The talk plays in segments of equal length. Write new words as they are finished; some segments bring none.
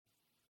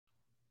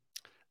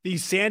The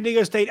San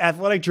Diego State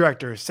athletic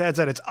director says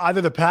that it's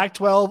either the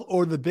Pac-12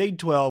 or the Big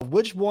 12.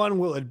 Which one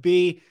will it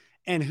be?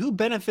 And who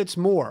benefits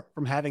more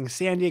from having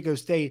San Diego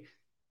State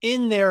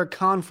in their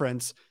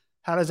conference?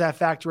 How does that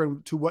factor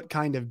into what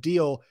kind of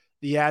deal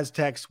the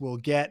Aztecs will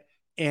get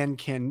and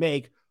can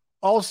make?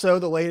 Also,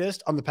 the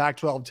latest on the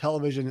Pac-12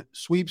 television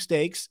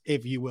sweepstakes,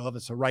 if you will, if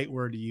it's the right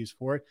word to use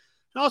for it.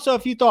 And also a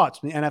few thoughts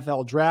from the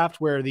NFL draft,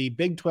 where the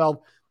Big 12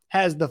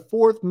 has the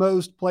fourth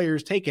most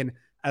players taken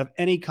of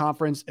any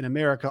conference in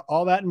America.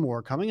 All that and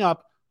more coming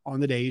up on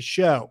the day's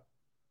show.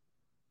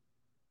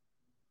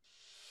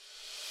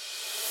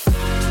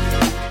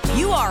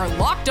 You are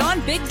Locked On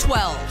Big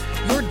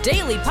 12, your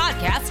daily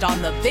podcast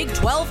on the Big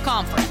 12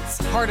 Conference,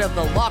 part of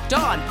the Locked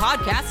On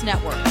Podcast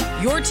Network,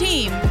 your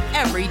team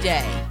every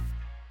day.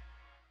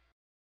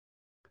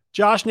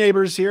 Josh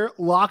Neighbors here,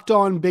 Locked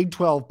On Big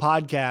 12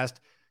 podcast.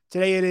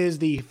 Today it is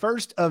the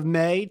 1st of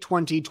May,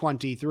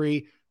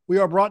 2023. We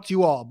are brought to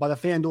you all by the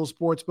FanDuel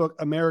Sportsbook,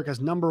 America's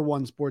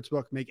 #1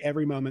 sportsbook. Make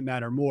every moment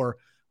matter more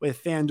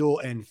with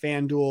FanDuel and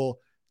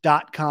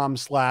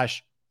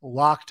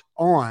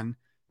FanDuel.com/locked-on.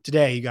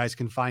 Today, you guys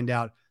can find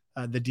out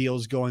the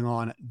deals going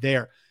on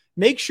there.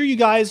 Make sure you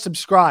guys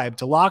subscribe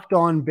to Locked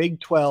On Big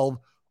 12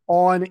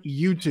 on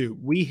YouTube.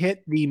 We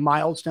hit the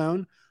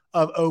milestone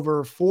of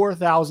over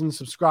 4,000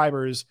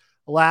 subscribers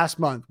last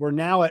month. We're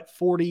now at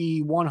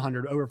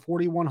 4,100, over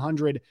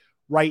 4,100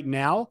 right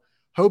now.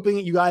 Hoping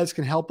that you guys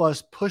can help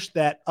us push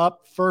that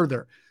up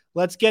further.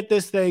 Let's get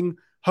this thing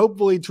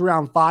hopefully to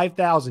around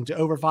 5,000 to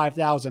over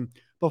 5,000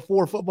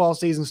 before football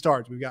season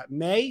starts. We've got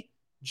May,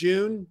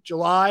 June,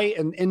 July,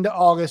 and into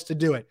August to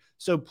do it.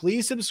 So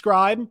please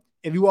subscribe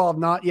if you all have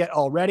not yet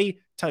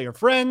already. Tell your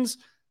friends,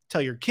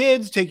 tell your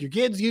kids, take your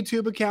kids'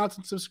 YouTube accounts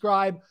and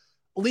subscribe.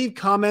 Leave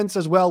comments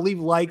as well.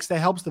 Leave likes. That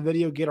helps the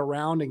video get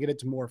around and get it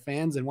to more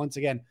fans. And once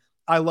again,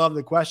 I love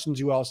the questions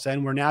you all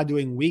send. We're now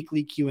doing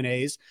weekly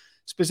Q&As,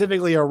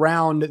 specifically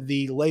around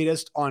the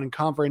latest on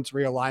conference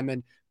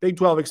realignment, Big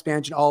 12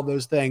 expansion, all of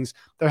those things.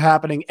 They're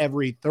happening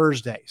every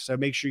Thursday. So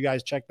make sure you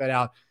guys check that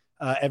out.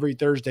 Every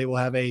Thursday, we'll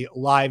have a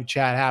live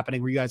chat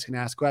happening where you guys can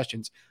ask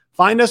questions.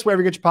 Find us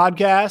wherever you get your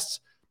podcasts,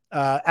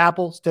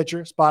 Apple,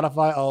 Stitcher,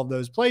 Spotify, all of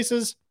those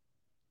places.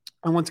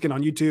 And once again,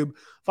 on YouTube,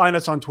 find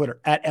us on Twitter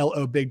at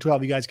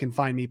LOBig12. You guys can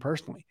find me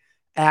personally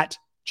at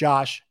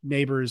Josh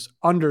Neighbors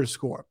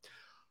 _.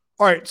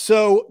 All right,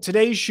 so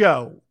today's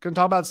show, going to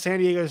talk about San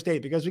Diego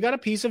State because we got a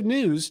piece of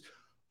news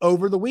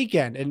over the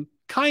weekend, and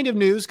kind of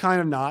news, kind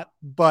of not,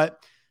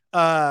 but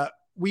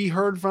we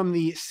heard from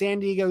the San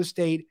Diego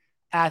State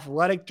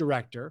athletic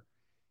director.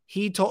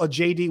 He told,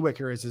 J.D.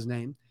 Wicker is his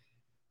name.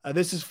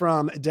 This is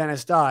from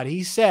Dennis Dodd.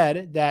 He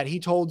said that he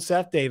told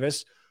Seth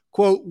Davis,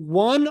 quote,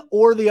 one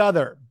or the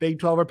other, Big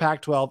 12 or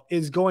Pac-12,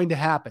 is going to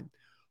happen.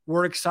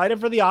 We're excited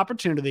for the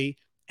opportunity,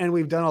 and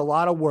we've done a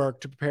lot of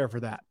work to prepare for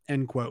that,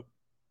 end quote.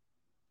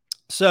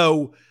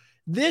 So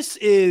this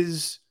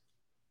is,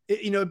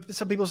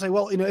 some people say,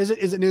 well, is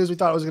it news? We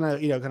thought it was going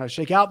to, kind of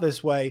shake out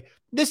this way.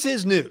 This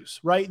is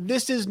news, right?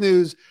 This is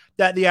news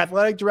that the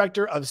athletic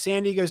director of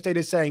San Diego State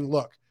is saying,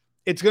 look,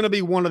 it's going to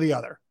be one or the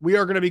other. We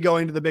are going to be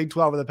going to the Big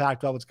 12 or the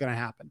Pac-12. It's going to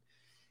happen.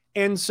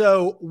 And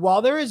so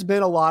while there has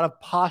been a lot of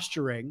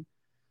posturing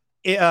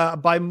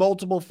by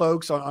multiple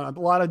folks on a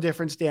lot of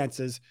different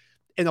stances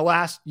in the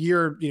last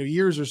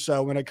years or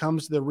so, when it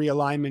comes to the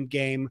realignment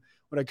game,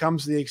 when it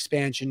comes to the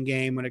expansion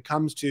game, when it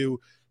comes to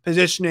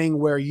positioning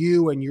where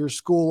you and your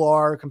school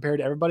are compared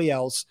to everybody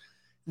else,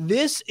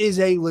 this is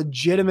a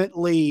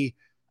legitimately,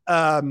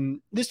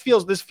 this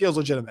feels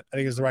legitimate, I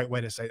think is the right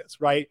way to say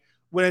this, right?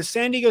 When a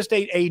San Diego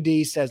State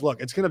AD says,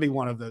 look, it's going to be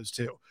one of those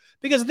two.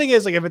 Because the thing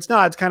is, like, if it's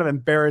not, it's kind of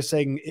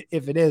embarrassing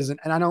if it is. And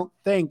I don't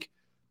think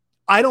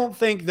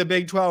the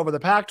Big 12 or the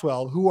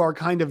Pac-12, who are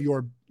kind of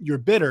your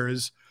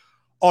bidders,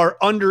 are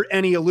under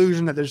any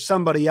illusion that there's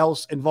somebody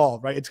else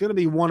involved, right? It's going to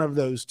be one of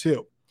those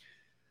two.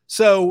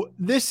 So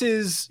this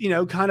is,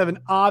 kind of an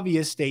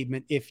obvious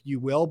statement, if you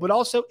will, but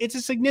also it's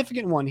a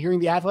significant one, hearing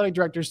the athletic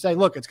director say,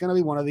 look, it's going to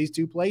be one of these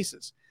two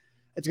places.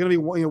 It's going to be,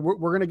 we're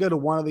going to go to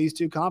one of these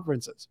two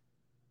conferences.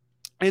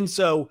 And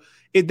so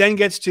it then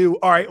gets to,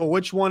 all right, well,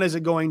 which one is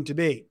it going to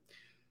be?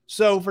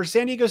 So for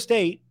San Diego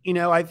State,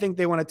 I think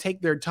they want to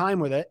take their time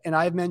with it. And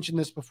I've mentioned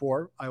this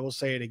before. I will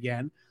say it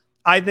again.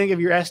 I think if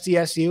you're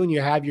SDSU and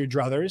you have your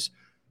druthers,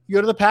 you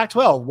go to the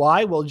Pac-12.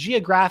 Why? Well,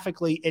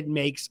 geographically, it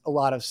makes a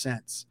lot of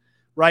sense,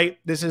 right?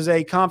 This is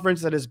a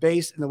conference that is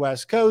based in the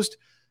West Coast.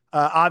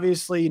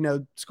 Obviously,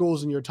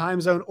 schools in your time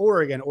zone,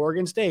 Oregon,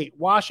 Oregon State,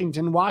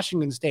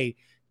 Washington State,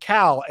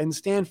 Cal, and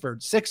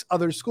Stanford, 6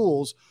 other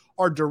schools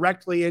are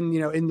directly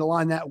in the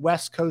line, that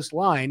West Coast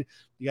line.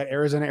 You got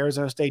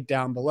Arizona State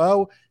down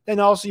below. Then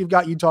also you've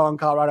got Utah and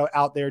Colorado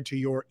out there to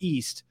your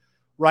east,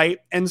 right?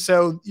 And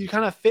so you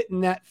kind of fit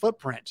in that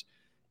footprint.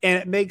 And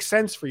it makes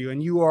sense for you.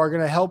 And you are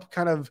going to help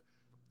kind of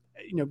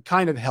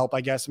help,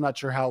 I guess. I'm not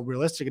sure how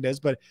realistic it is,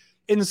 but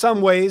in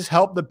some ways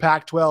help the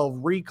Pac-12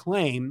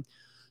 reclaim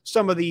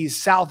some of the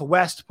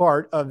southwest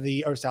part of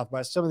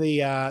some of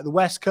the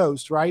West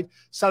Coast, right?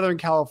 Southern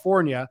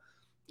California,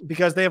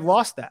 because they have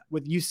lost that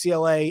with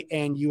UCLA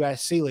and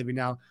USC leaving.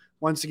 Now,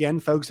 once again,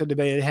 folks have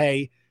debated,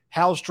 hey,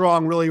 how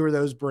strong really were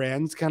those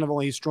brands? Kind of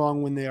only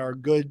strong when they are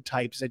good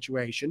type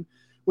situation,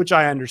 which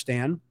I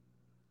understand.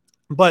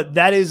 But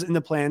that is in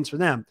the plans for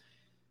them.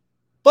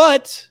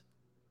 But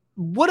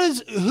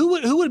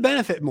who would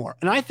benefit more?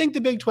 And I think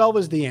the Big 12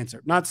 is the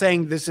answer. Not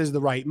saying this is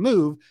the right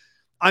move.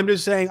 I'm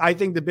just saying I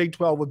think the Big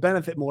 12 would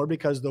benefit more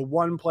because the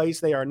one place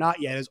they are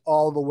not yet is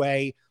all the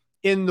way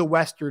in the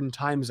Western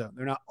time zone.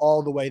 They're not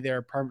all the way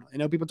there permanently. I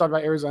know people talk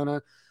about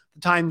Arizona,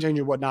 the time change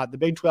and whatnot. The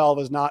Big 12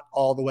 is not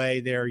all the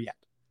way there yet,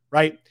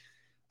 right?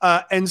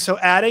 And so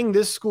adding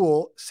this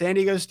school, San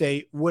Diego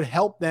State, would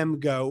help them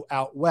go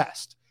out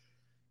west.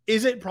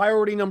 Is it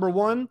priority number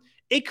one?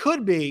 It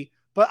could be,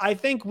 but I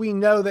think we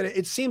know that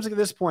it seems like at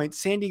this point,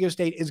 San Diego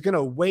State is going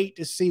to wait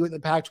to see what the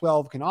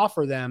Pac-12 can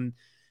offer them.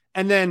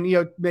 And then,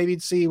 maybe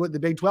see what the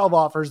Big 12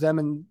 offers them.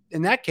 And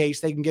in that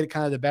case, they can get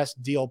kind of the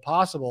best deal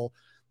possible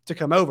to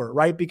come over,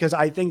 right? Because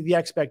I think the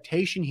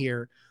expectation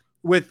here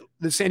with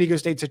the San Diego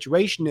State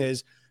situation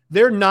is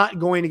they're not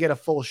going to get a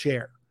full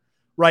share,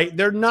 right?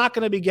 They're not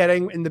going to be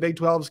getting, in the Big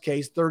 12's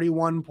case,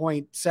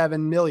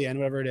 $31.7 million,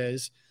 whatever it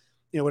is,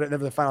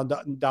 whatever the final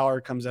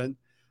dollar comes in.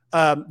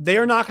 They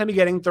are not going to be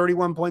getting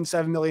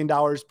 $31.7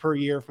 million per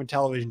year from a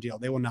television deal.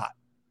 They will not.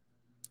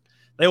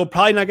 They will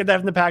probably not get that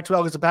from the Pac-12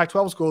 because the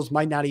Pac-12 schools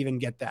might not even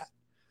get that.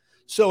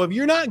 So if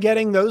you're not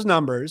getting those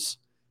numbers,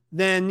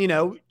 then, you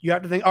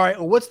have to think, all right,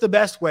 well, what's the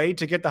best way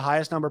to get the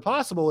highest number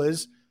possible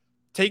is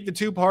take the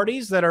two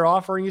parties that are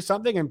offering you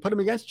something and put them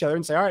against each other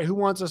and say, all right, who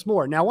wants us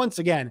more? Now, once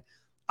again,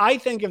 I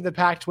think if the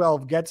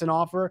Pac-12 gets an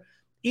offer,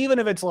 even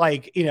if it's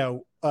like,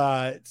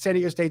 San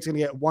Diego State's going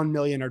to get $1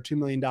 million or $2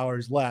 million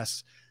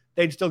less,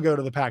 they'd still go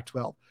to the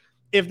Pac-12.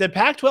 If the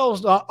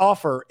Pac-12's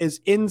offer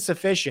is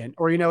insufficient,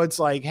 or, it's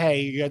like,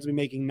 hey, you guys will be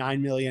making $9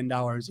 million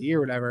a year,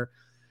 or whatever,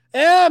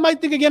 I might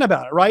think again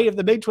about it, right? If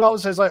the Big 12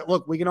 says, like,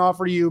 look, we can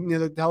offer you,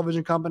 the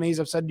television companies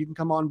have said you can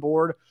come on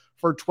board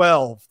for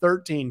 12,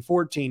 13,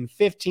 14,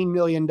 $15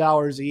 million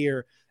a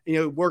year,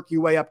 work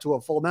your way up to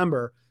a full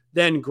member,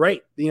 then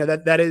great.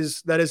 That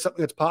is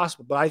something that's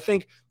possible. But I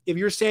think if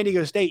you're San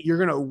Diego State, you're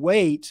going to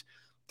wait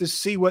to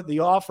see what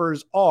the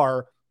offers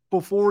are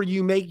before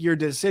you make your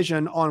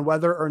decision on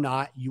whether or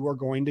not you are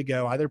going to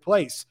go either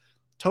place.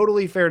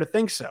 Totally fair to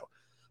think so.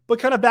 But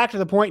kind of back to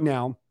the point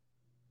now,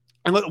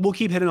 and we'll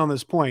keep hitting on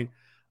this point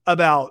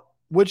about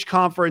which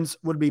conference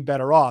would be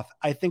better off.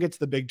 I think it's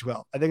the Big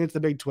 12. I think it's the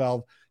Big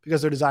 12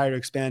 because their desire to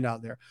expand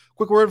out there.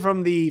 Quick word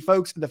from the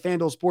folks at the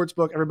FanDuel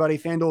Sportsbook. Everybody,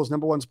 FanDuel is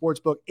 #1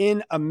 sportsbook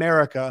in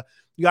America.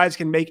 You guys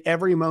can make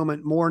every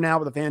moment more now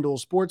with the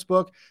FanDuel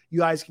Sportsbook. You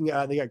guys can,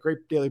 they got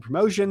great daily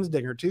promotions,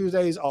 Dinger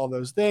Tuesdays, all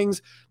those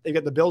things. They've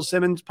got the Bill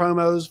Simmons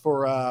promos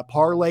for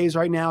parlays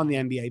right now in the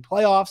NBA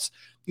playoffs.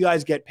 You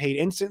guys get paid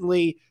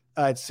instantly.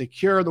 It's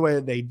secure the way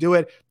that they do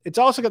it. It's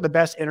also got the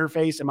best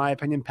interface, in my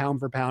opinion, pound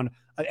for pound,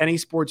 of any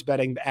sports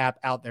betting app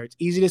out there. It's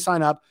easy to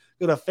sign up.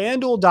 Go to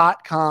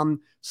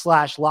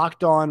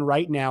FanDuel.com/lockedon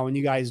right now. And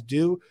you guys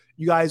will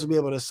be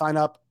able to sign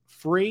up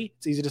free.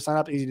 It's easy to sign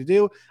up, easy to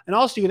do. And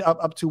also you get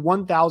up to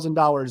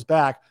 $1,000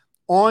 back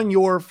on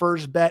your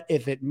first bet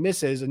if it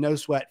misses, a no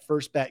sweat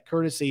first bet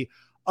courtesy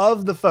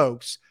of the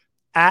folks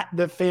at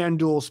the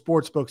FanDuel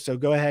Sportsbook. So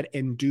go ahead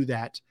and do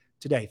that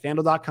today.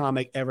 FanDuel.com,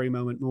 make every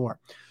moment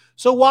more.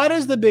 So why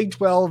does the Big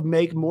 12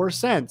 make more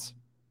sense?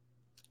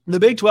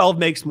 The Big 12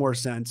 makes more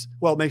sense.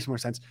 Well, it makes more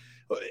sense.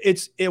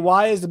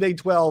 Why is the Big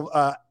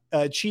 12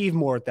 achieve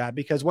more at that?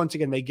 Because once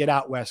again, they get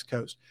out West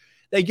Coast.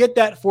 They get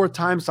that fourth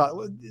time slot.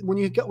 When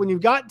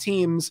you've got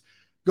teams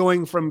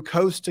going from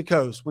coast to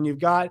coast, when you've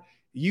got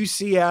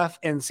UCF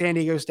and San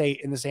Diego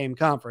State in the same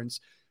conference,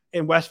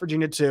 and West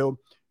Virginia too,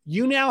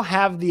 you now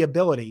have the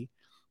ability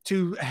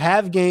to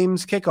have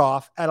games kick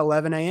off at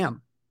 11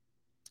 a.m.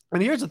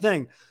 And here's the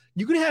thing.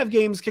 You can have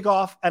games kick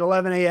off at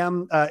 11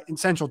 a.m. In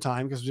Central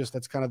Time, because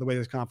that's kind of the way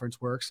this conference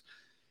works.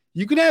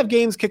 You can have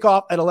games kick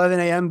off at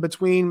 11 a.m.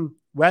 between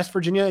West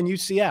Virginia and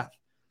UCF.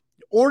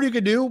 Or you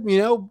could do,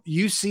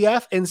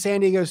 UCF and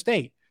San Diego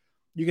State.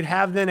 You could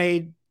have then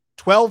a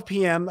 12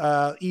 p.m.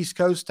 East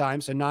Coast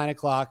time, so 9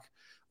 o'clock,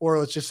 or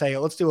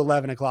let's do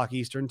 11 o'clock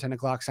Eastern, 10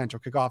 o'clock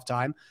Central kickoff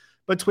time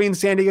between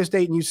San Diego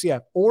State and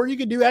UCF. Or you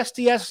could do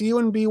SDSU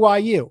and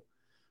BYU.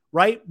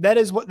 Right?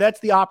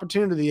 That's the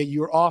opportunity that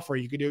you're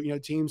offering. You could do,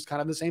 teams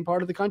kind of the same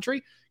part of the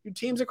country, your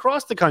teams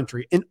across the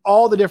country in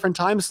all the different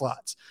time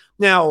slots.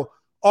 Now,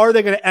 are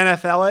they going to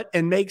NFL it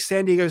and make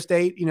San Diego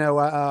State,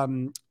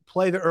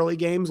 play the early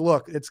games?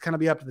 Look, it's going to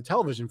be up to the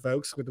television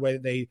folks with the way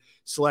that they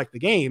select the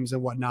games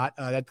and whatnot.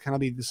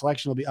 The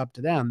selection will be up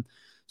to them.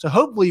 So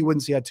hopefully you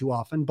wouldn't see that too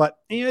often, but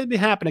it'd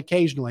happen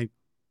occasionally.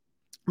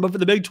 But for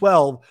the Big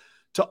 12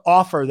 to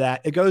offer that,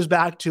 it goes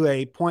back to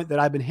a point that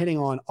I've been hitting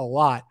on a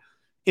lot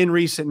in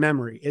recent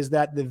memory, is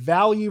that the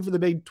value for the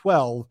Big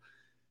 12,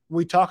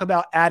 we talk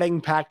about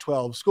adding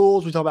Pac-12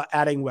 schools, we talk about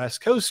adding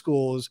West Coast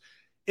schools,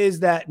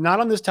 is that not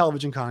on this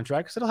television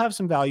contract, because it'll have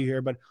some value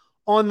here, but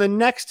on the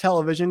next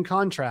television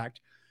contract,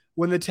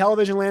 when the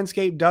television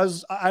landscape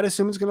does, I'd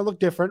assume it's going to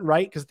look different,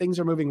 right? Because things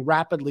are moving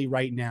rapidly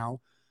right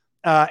now.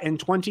 in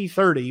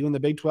 2030, when the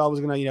Big 12 is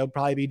going to,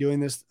 probably be doing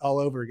this all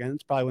over again.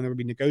 It's probably when they'll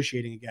be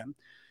negotiating again.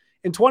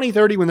 In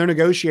 2030, when they're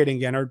negotiating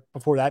again, or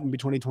before that, maybe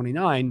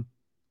 2029,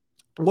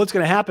 what's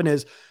going to happen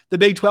is the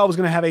Big 12 is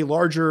going to have a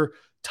larger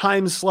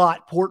time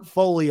slot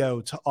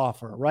portfolio to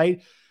offer,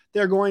 right?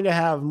 They're going to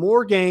have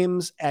more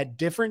games at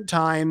different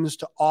times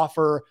to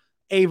offer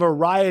a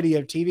variety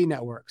of TV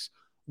networks.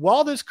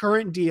 While this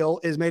current deal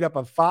is made up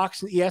of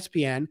Fox and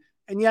ESPN,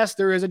 and yes,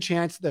 there is a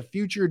chance the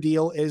future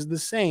deal is the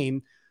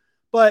same,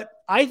 but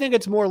I think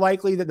it's more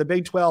likely that the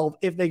Big 12,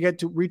 if they get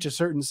to reach a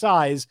certain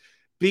size,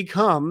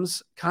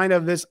 becomes kind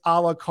of this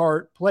a la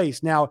carte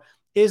place. Now,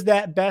 is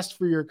that best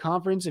for your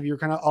conference if you're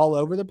kind of all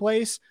over the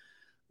place?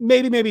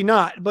 Maybe, maybe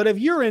not. But if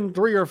you're in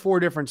 3 or 4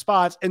 different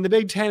spots and the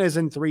Big 10 is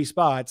in 3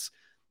 spots,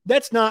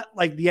 that's not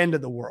like the end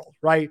of the world,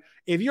 right?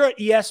 If you're at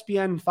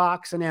ESPN,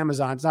 Fox, and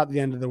Amazon, it's not the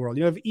end of the world.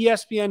 If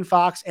ESPN,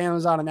 Fox,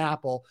 Amazon, and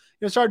Apple,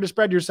 it's hard to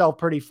spread yourself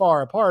pretty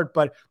far apart.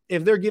 But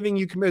if they're giving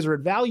you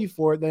commensurate value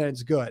for it, then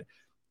it's good.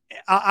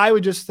 I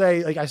would just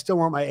say, I still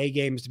want my A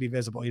games to be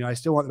visible. I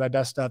still want my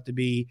best stuff to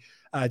be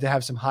to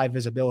have some high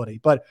visibility.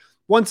 But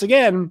once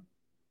again,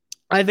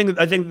 I think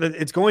that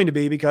it's going to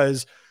be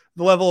because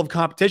the level of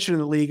competition in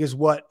the league is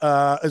what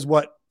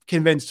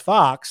convinced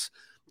Fox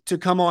to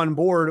come on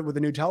board with a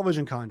new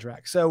television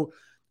contract. So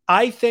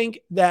I think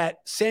that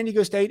San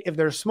Diego State, if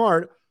they're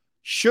smart,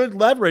 should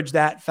leverage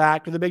that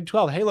fact with the Big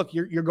 12. Hey, look,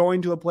 you're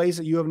going to a place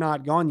that you have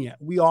not gone yet.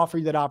 We offer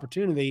you that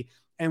opportunity.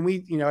 And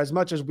we, as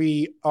much as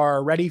we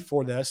are ready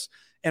for this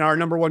and our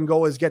number one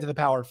goal is get to the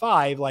Power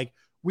 5,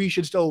 we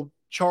should still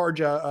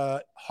charge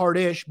a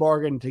hard-ish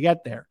bargain to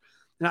get there.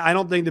 And I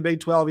don't think the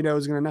Big 12,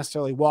 is going to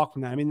necessarily walk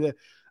from that. I mean,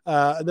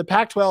 the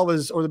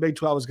Pac-12 or the Big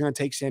 12 is going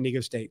to take San Diego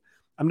State.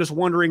 I'm just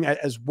wondering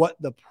as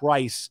what the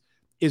price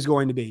is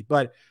going to be.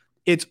 But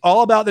it's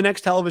all about the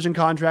next television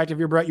contract. If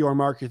you're Brett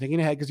Yormark, you're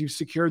thinking ahead because you've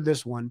secured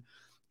this one.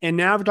 And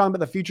now if we're talking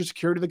about the future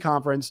security of the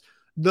conference,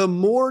 the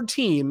more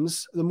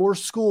teams, the more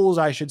schools,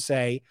 I should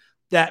say,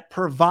 that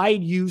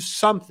provide you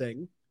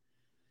something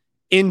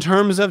in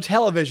terms of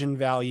television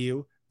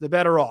value, the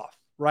better off,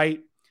 right?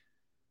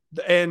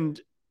 And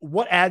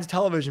what adds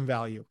television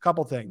value? A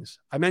couple things.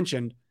 I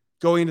mentioned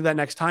going into that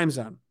next time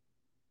zone.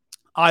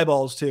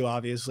 Eyeballs too,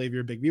 obviously, if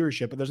you're a big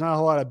viewership, but there's not a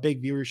whole lot of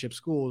big viewership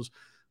schools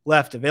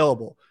left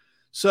available.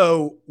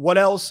 So what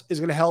else is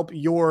going to help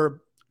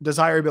your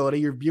desirability,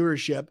 your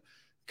viewership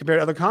compared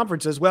to other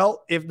conferences?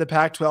 Well, if the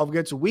Pac-12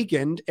 gets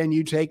weakened and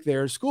you take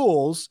their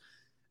schools,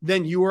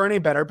 then you are in a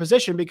better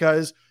position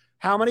because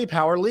how many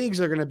power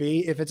leagues are going to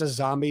be if it's a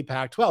zombie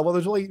Pac-12? Well,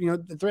 there's only,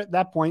 at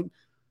that point,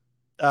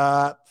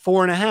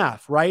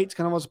 4.5, right? It's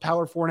kind of almost a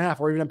power 4.5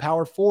 or even a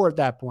power 4 at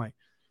that point.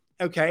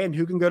 Okay, and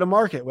who can go to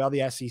market? Well,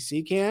 the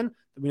SEC can.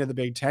 We know the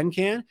Big Ten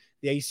can.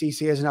 The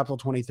ACC isn't up till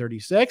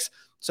 2036.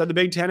 So the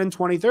Big Ten in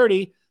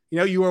 2030,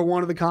 you are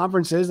one of the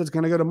conferences that's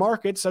going to go to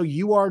market. So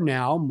you are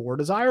now more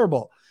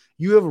desirable.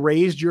 You have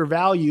raised your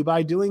value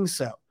by doing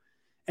so.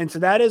 And so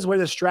that is where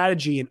the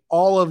strategy in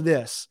all of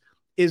this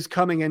is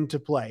coming into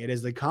play. It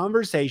is the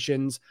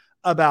conversations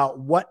about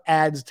what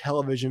adds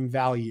television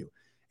value.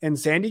 And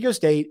San Diego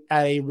State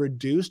at a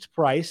reduced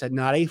price, at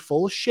not a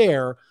full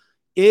share,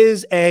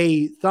 is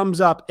a thumbs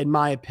up in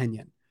my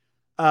opinion.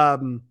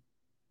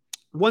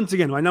 Once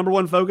again, my number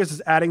one focus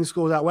is adding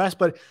schools out west,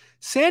 but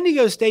San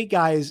Diego State,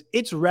 guys,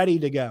 it's ready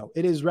to go.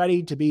 It is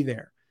ready to be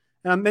there.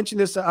 And I mentioned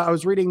this. I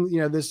was reading,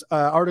 this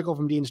article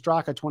from Dean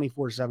Straka,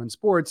 24/7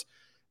 Sports,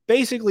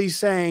 basically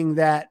saying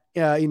that,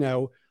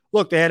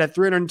 look, they had a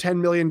 $310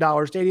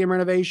 million stadium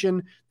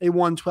renovation. They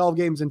won 12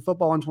 games in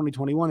football in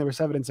 2021. They were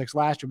 7-6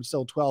 last year, but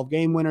still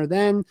 12-game winner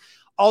then.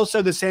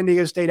 Also, the San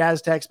Diego State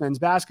Aztecs men's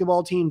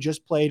basketball team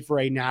just played for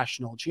a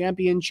national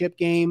championship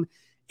game.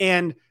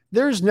 And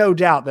there's no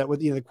doubt that with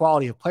the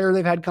quality of player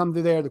they've had come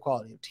through there, the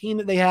quality of team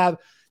that they have,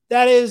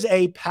 that is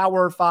a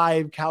Power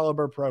 5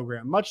 caliber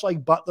program, much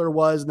like Butler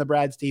was in the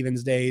Brad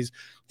Stevens days.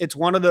 It's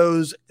one of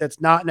those that's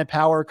not in a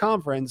power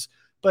conference,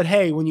 but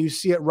hey, when you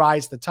see it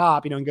rise to the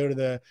top, and go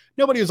to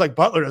nobody who's like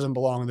Butler doesn't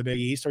belong in the Big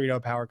East or, a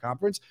power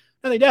conference.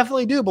 No, they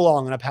definitely do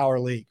belong in a power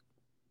league.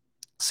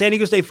 San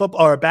Diego State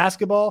football or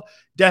basketball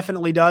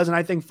definitely does. And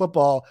I think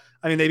football,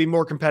 they'd be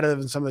more competitive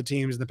than some of the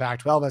teams in the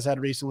Pac-12 has had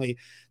recently.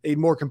 They'd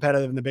be more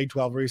competitive in the Big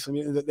 12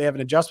 recently. They have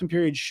an adjustment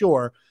period.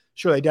 Sure,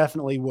 they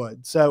definitely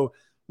would. So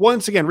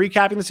once again,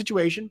 recapping the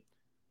situation,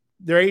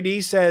 their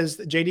AD says,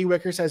 JD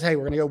Wicker says, hey,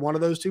 we're going to go one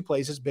of those two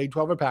places, Big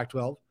 12 or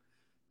Pac-12.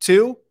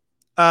 2,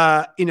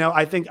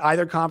 I think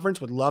either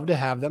conference would love to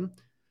have them.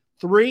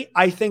 3,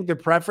 I think the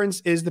preference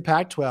is the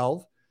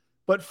Pac-12.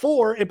 But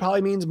 4, it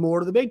probably means more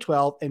to the Big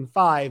 12. And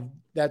 5,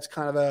 that's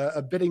kind of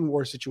a bidding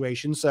war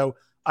situation. So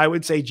I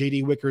would say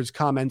JD Wicker's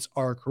comments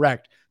are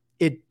correct.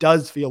 It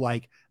does feel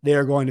like they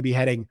are going to be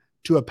heading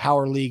to a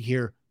power league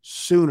here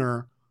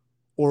sooner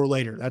or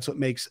later. That's what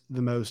makes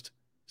the most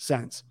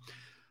sense.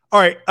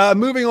 All right,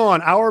 moving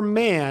on. Our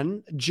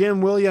man,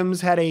 Jim Williams,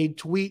 had a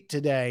tweet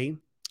today.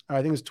 I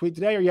think it was a tweet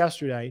today or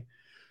yesterday,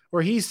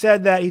 where he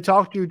said that he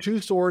talked to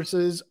 2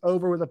 sources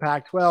over with the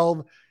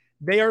Pac-12.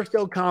 They are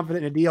still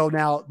confident in a deal.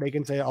 Now they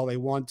can say all they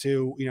want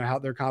to, how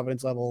their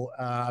confidence level.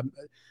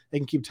 They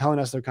can keep telling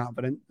us they're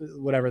confident,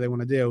 whatever they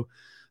want to do.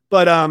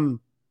 But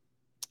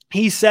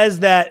he says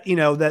that,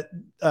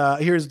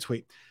 here's a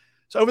tweet.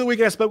 So over the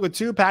weekend, I spoke with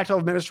two Pac-12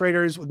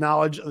 administrators with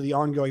knowledge of the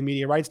ongoing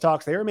media rights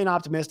talks. They remain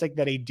optimistic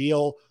that a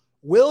deal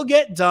will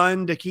get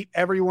done to keep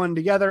everyone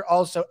together.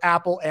 Also,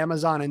 Apple,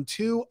 Amazon, and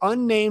two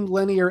unnamed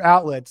linear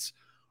outlets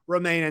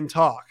remain in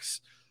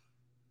talks.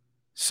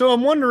 So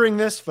I'm wondering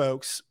this,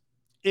 folks,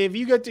 if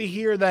you get to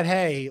hear that,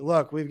 hey,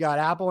 look, we've got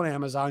Apple and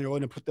Amazon, you're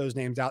willing to put those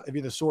names out. If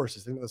you're the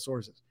sources, think of the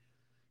sources.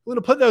 You're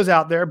going to put those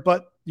out there,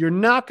 but you're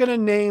not going to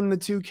name the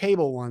two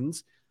cable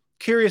ones.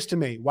 Curious to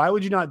me, why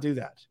would you not do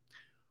that?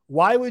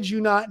 Why would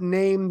you not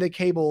name the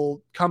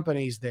cable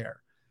companies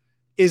there?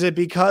 Is it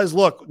because,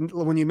 look,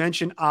 when you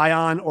mention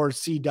Ion or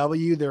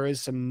CW, there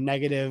is some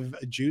negative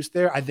juice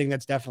there? I think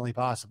that's definitely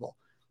possible.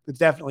 It's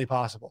definitely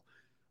possible.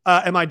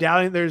 Am I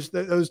doubting there's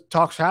those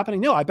talks happening?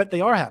 No, I bet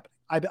they are happening.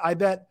 I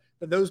bet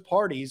that those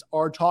parties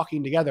are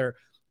talking together,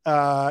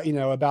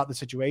 about the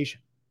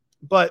situation.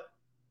 But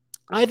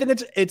I think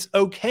it's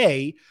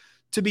okay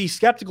to be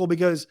skeptical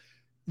because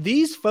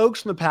these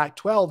folks from the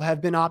Pac-12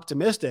 have been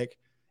optimistic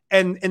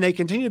and they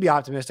continue to be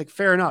optimistic.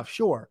 Fair enough.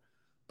 Sure.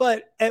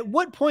 But at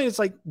what point it's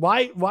like,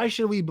 why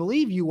should we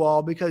believe you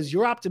all? Because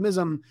your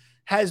optimism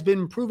has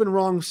been proven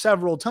wrong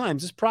several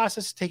times. This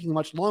process is taking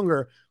much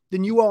longer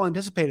than you all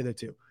anticipated it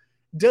to.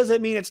 Does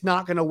it mean it's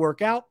not going to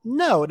work out?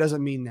 No, it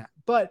doesn't mean that.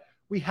 But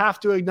we have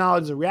to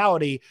acknowledge the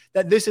reality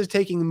that this is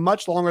taking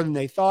much longer than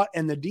they thought.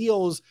 And the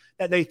deals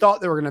that they thought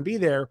they were going to be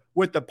there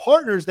with the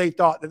partners they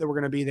thought that they were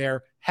going to be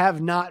there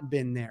have not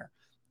been there.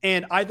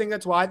 And I think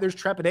that's why there's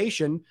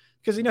trepidation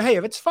because, hey,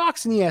 if it's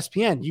Fox and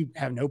ESPN, you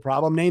have no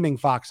problem naming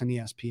Fox and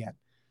ESPN.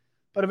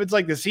 But if it's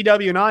like the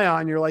CW and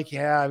Ion, you're like,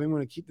 yeah, I'm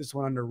going to keep this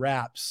one under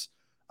wraps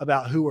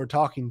about who we're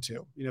talking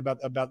to,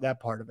 about that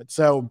part of it.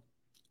 So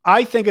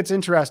I think it's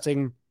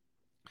interesting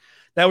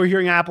that we're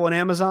hearing Apple and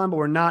Amazon, but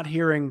we're not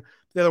hearing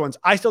the other ones.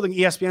 I still think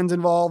ESPN's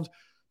involved.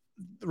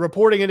 The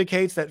reporting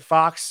indicates that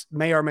Fox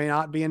may or may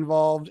not be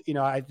involved.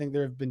 I think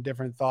there have been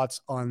different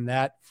thoughts on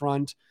that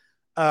front.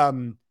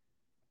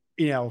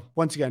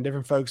 Once again,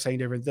 different folks saying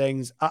different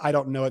things. I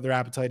don't know what their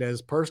appetite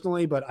is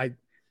personally, but the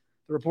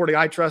reporting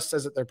I trust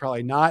says that they're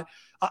probably not.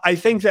 I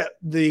think that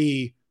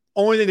the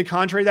only thing to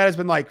contrary that has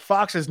been like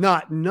Fox is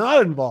not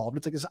involved.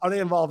 It's like, are they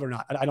involved or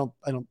not? I don't,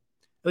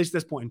 at least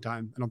at this point in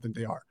time, I don't think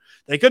they are.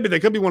 They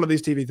could be one of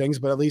these TV things,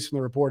 but at least from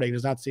the reporting, it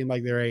does not seem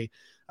like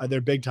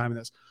they're big time in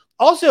this.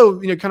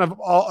 Also, kind of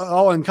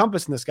all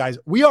encompassing this, guys,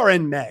 we are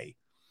in May.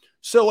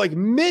 So like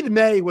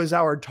mid-May was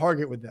our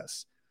target with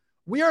this.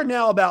 We are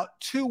now about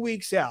 2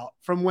 weeks out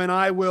from when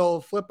I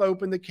will flip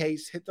open the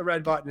case, hit the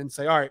red button and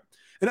say, all right.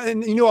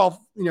 And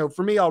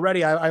for me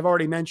already, I've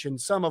already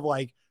mentioned some of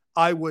like,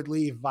 I would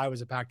leave if I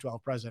was a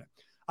Pac-12 president.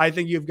 I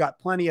think you've got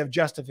plenty of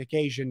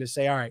justification to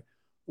say, all right,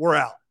 we're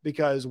out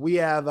because we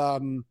have,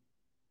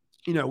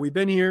 we've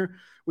been here.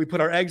 We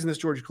put our eggs in this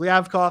George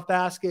Kliavkoff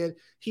basket.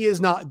 He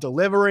is not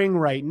delivering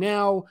right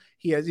now.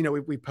 He has,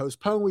 we've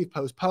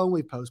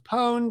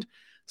postponed.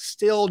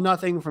 Still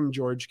nothing from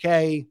George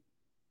K.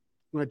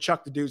 I'm going to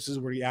chuck the deuces.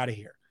 We're out of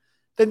here.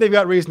 Then they've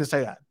got reason to say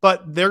that,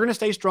 but they're going to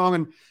stay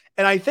strong.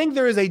 And I think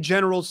there is a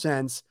general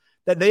sense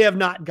that they have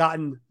not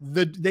gotten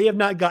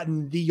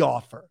the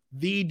offer,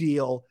 the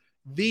deal,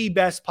 the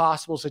best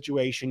possible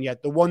situation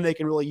yet, the one they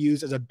can really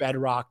use as a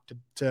bedrock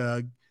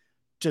to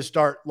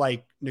start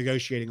like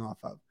negotiating off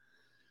of.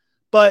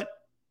 But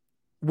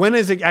when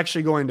is it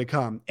actually going to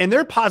come? And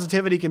their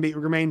positivity can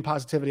remain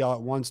positivity all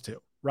at once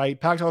too, right?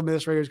 Pac-12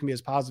 administrators can be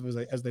as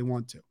positive as they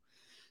want to.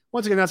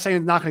 Once again, not saying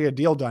it's not going to get a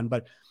deal done,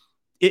 but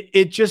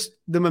it just,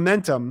 the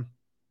momentum,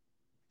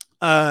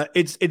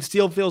 it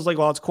still feels like,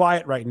 well, it's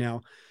quiet right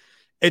now.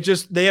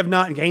 They have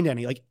not gained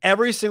any. Like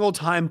every single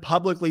time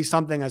publicly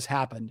something has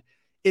happened,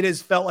 it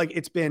has felt like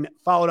it's been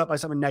followed up by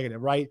something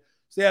negative, right?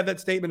 So they have that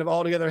statement of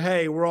all together,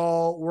 hey, we're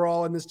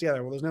all in this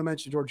together. Well, there's no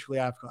mention of George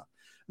Kliavkoff.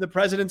 The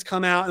president's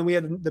come out and we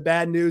have the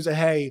bad news of,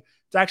 hey,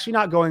 it's actually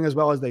not going as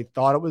well as they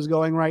thought it was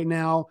going right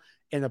now.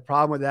 And the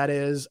problem with that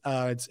is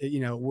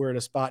we're at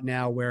a spot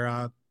now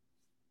where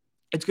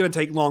it's going to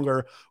take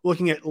longer.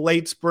 Looking at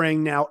late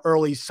spring now,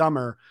 early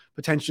summer,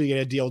 potentially get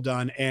a deal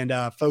done. And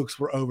folks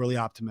were overly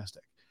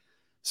optimistic.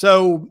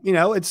 So,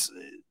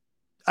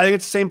 I think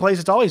it's the same place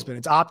it's always been.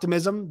 It's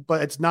optimism,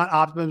 but it's not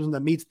optimism that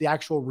meets the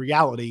actual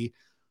reality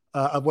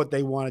of what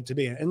they want it to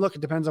be. And look,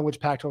 it depends on which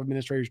Pac-12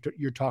 administrators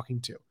you're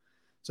talking to.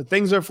 So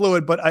things are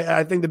fluid, but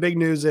I think the big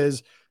news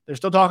is they're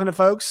still talking to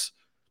folks.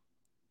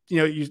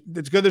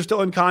 It's good they're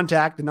still in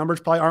contact. The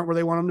numbers probably aren't where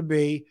they want them to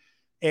be.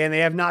 And they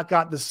have not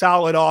got the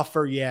solid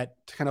offer yet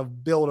to kind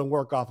of build and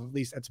work off. At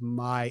least that's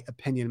my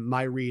opinion,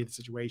 my read of the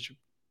situation.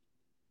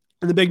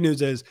 And the big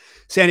news is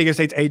San Diego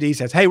State's AD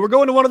says, hey, we're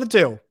going to one of the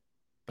two,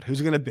 but who's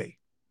it going to be,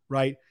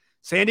 right?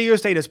 San Diego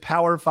State is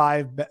Power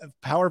Five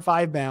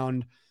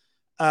bound,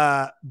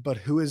 but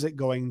who is it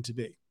going to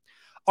be?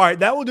 All right,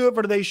 that will do it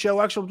for today's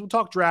show. Actually, we'll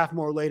talk draft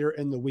more later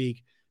in the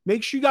week.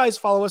 Make sure you guys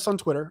follow us on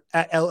Twitter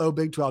at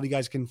LOBig12. You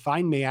guys can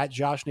find me at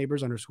Josh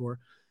Neighbors _.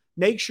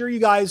 Make sure you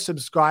guys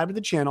subscribe to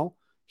the channel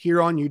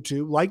here on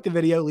YouTube, like the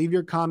video, leave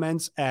your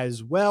comments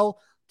as well.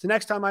 Till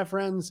next time, my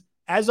friends,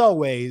 as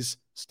always,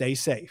 stay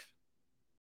safe.